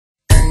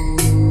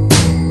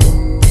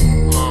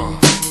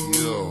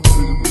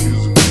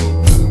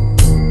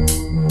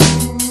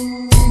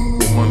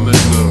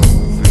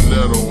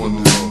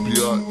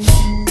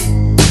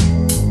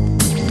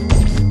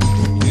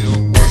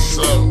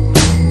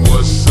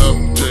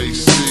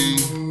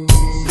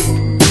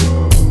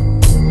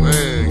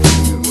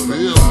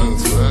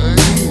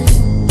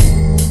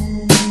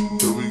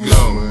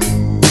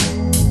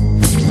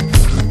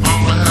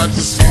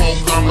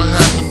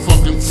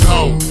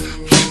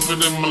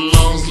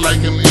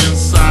like an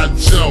inside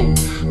joke.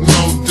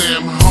 No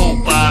damn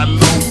hope, I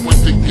eloped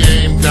with the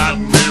game. Got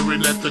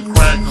married at the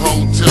crack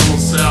hotel in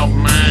South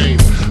Main.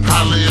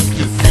 Holla if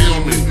you feel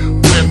me,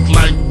 whipped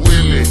like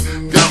Willie.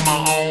 Got my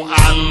own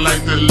island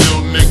like the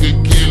little nigga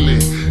Gilly.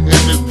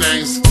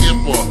 Anything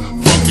skipper,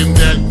 fucking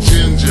that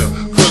ginger.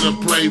 Could've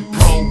played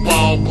pro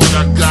ball, but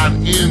I got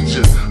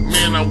injured.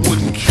 Man, I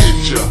wouldn't kid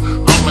ya,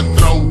 I'ma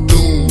throw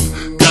dudes.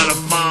 Got a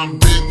fine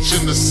bitch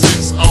in the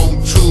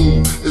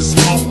 602. It's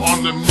more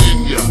on the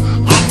menu,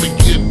 I'ma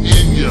get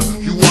in ya.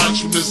 You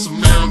watch Miss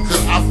America,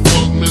 I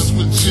fuck Miss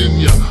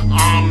Virginia.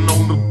 I'm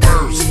known to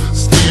burst,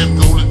 scared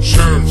go to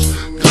church.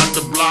 Got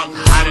the block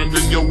hotter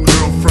than your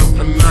girlfriend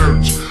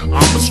Penurge.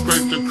 I'ma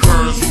scrape the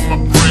curves with my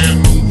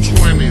brand new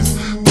 20s.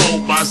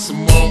 Go buy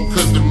some more,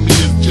 cause to me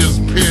it's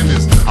just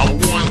pennies. I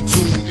won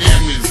 2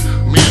 Emmys,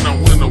 man I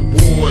win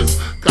awards.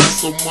 Got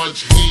so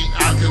much heat,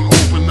 I can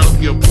open up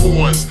your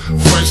pores.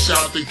 Fresh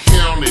out the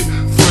county,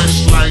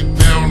 fresh like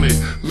Downey.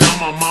 Now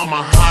my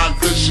mama high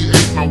cause she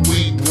ate my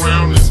weed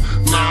brownies.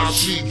 Now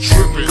she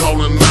trippin',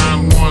 callin'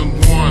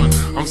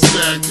 911. I'm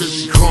sad cause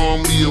she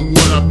called me a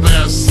what a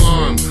bad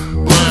son.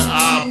 But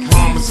I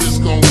promise it's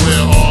gon'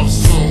 wear off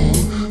soon.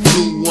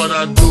 Do what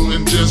I do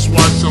and just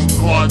watch some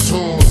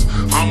cartoons.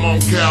 I'm on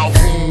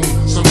Calhoun,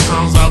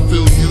 sometimes I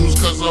feel used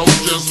cause I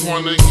just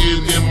wanna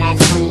get in my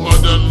fruit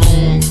of the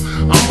looms.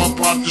 I'ma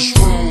pop the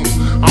shrooms,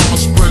 I'ma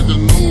spread the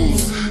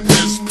news.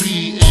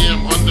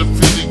 SPM,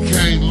 undefeated,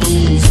 can't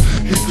lose.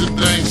 Hit the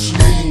dang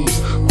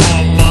snooze,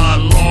 on my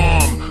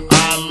alarm.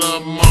 I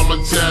love mama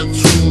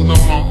tattooed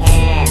on my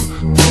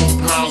arm.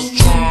 Dope house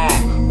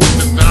charm, with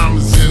the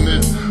diamonds in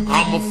it.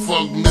 I'ma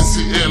fuck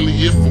Missy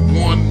Elliott for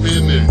 1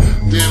 minute,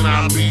 then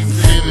I'll be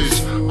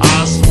finished.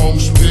 I smoke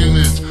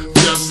spinach,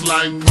 just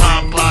like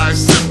Popeye,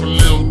 except a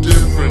little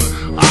different.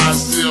 I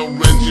sell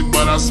Reggie,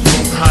 but I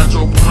smoke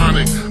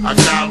hydroponic. I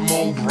got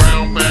more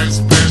brown bag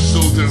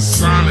specials than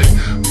Sonic.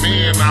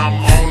 Man, I'm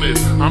on it,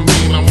 I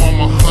mean I'm on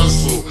my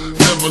hustle.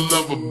 Never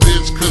love a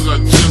bitch cause I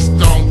just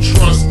don't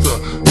trust her.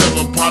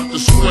 Never pop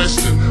this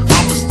question,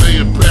 I'ma stay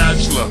a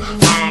bachelor.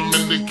 I'm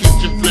in the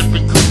kitchen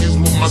flipping cookies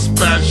with my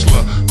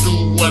spatula.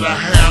 Do what I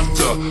have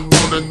to,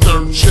 on the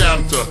 3rd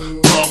chapter.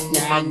 Talk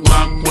with my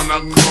Glock when I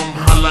come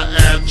holla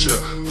at ya.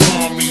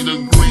 Call me the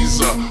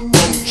greaser,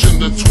 roach in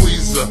the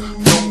tweezer.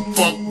 Don't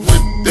fuck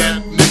with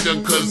that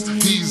nigga cause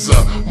he's a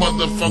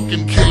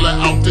motherfucking killer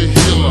out the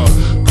hiller.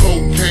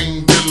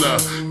 Cocaine dealer,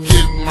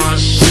 get my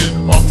shit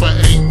off a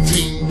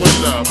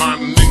 18-wheeler. My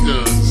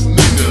niggas,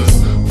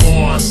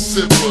 boy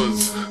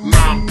sippers,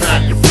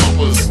 9-pack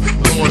flippers.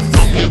 Lord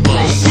forgive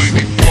us.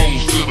 Wavy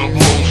phones to the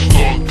road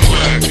start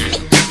clacking.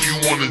 If you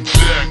want a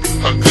jack,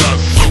 I got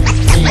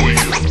something for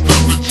you.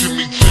 Nothing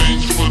Jimmy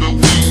change for the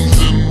wings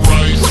and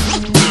rice.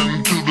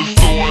 Then to the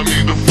store, I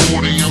need a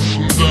 40 and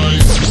some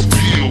dice.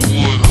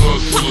 Peelwood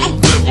hustler,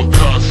 never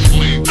got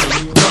sleep.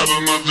 Got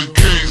another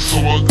case, so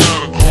I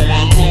gotta call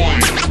my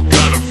lawyer.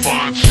 Got a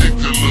fine chick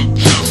that look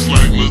just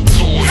like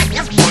LaToya.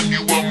 Run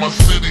you out my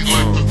city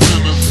like the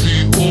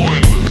Tennessee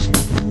Oilers.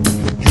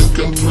 You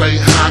can play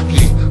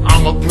hockey,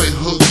 I'ma play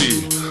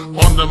hooky.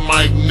 On the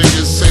mic,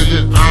 niggas say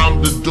that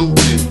I'm the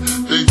dookie.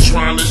 They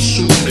tryna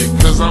shoot me,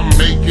 cause I'm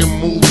making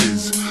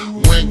movies.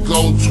 Went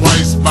gold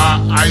twice, buy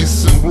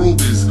ice and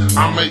rubies.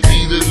 I'ma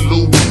eat it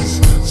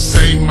Lubies,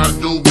 save my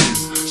doobies.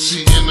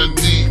 She in a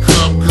D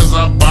cup, cause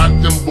I bought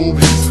them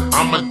boobies.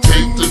 I'ma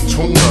take the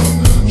tuna,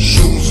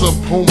 shoes a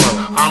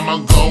Puma. I'ma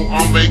go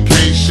on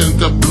vacation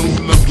to Blue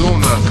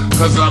Laguna,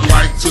 cause I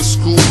like to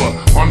scuba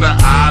on the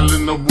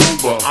island of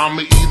Aruba.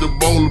 I'ma eat a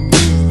bowl of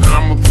beef and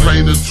I'ma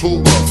play the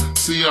tuba.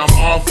 See, I'm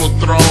off a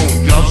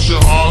throne, y'all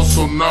should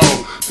also know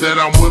that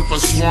I'm with a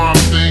Swamp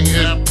Thing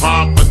and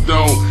Papa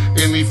Doe.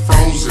 Any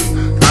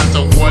frozen, got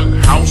the White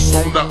House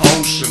on the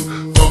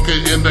ocean. Fuck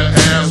it in the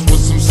ass with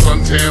some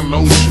suntan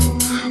lotion.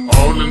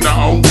 All in the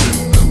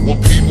open, where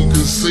people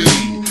can see.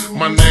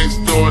 My next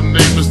door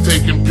neighbors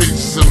taking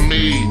pictures of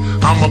me.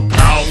 I'm a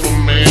powerful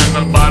man,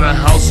 I bought a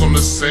house on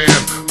the sand.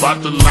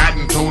 Bought the lot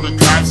and told the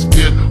cops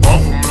get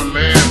off of my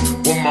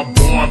land. With my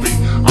Barbie,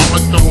 I'ma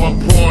throw a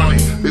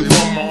party. They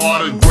want my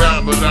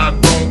autograph, but I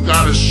don't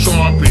got a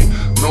Sharpie.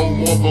 No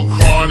more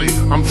Bacardi,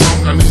 I'm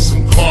drunk, I need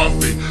some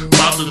coffee.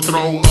 About to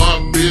throw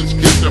up, bitch,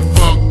 get the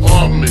fuck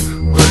off me.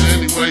 But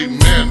anyway,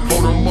 man,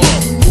 hold 'em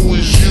up, who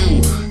is you?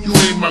 You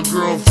ain't my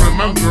girlfriend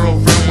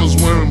was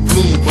wearing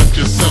blue. But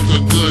you suck a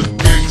good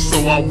dick, so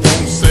I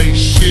won't say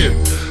shit.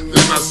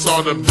 Then I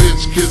saw the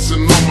bitch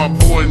kissing on my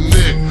boy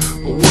Nick.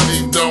 But what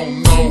he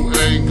don't know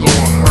ain't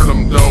gonna hurt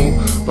him though.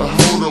 But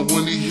hold up,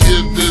 when he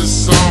hear this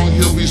song,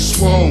 he'll be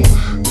swole.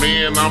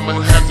 Man,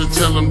 I'ma have to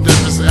tell him that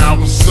this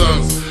album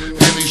sucks,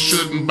 and he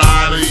shouldn't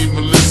buy it or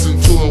even listen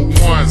to it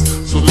once.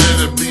 So let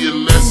it be a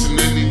lesson,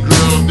 any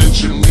girl that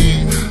you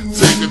meet,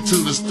 take her to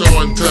the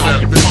store and tell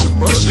that bitch to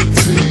brush her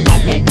teeth.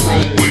 I'm a pro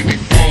wavy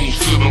phones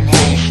to the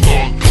road.